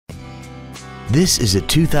This is a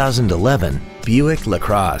 2011 Buick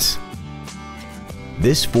LaCrosse.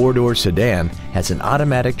 This four-door sedan has an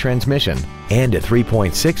automatic transmission and a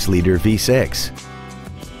 3.6-liter V6.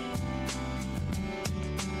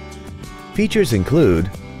 Features include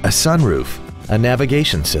a sunroof, a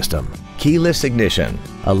navigation system, keyless ignition,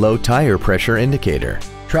 a low tire pressure indicator,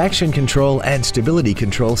 traction control and stability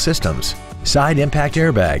control systems, side impact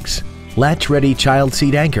airbags, latch-ready child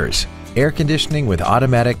seat anchors, air conditioning with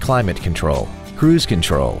automatic climate control, cruise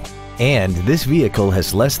control, and this vehicle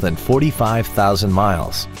has less than 45,000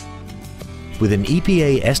 miles. With an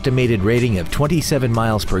EPA estimated rating of 27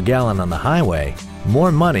 miles per gallon on the highway,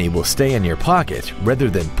 more money will stay in your pocket rather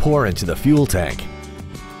than pour into the fuel tank.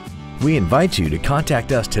 We invite you to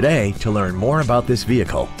contact us today to learn more about this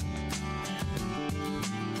vehicle.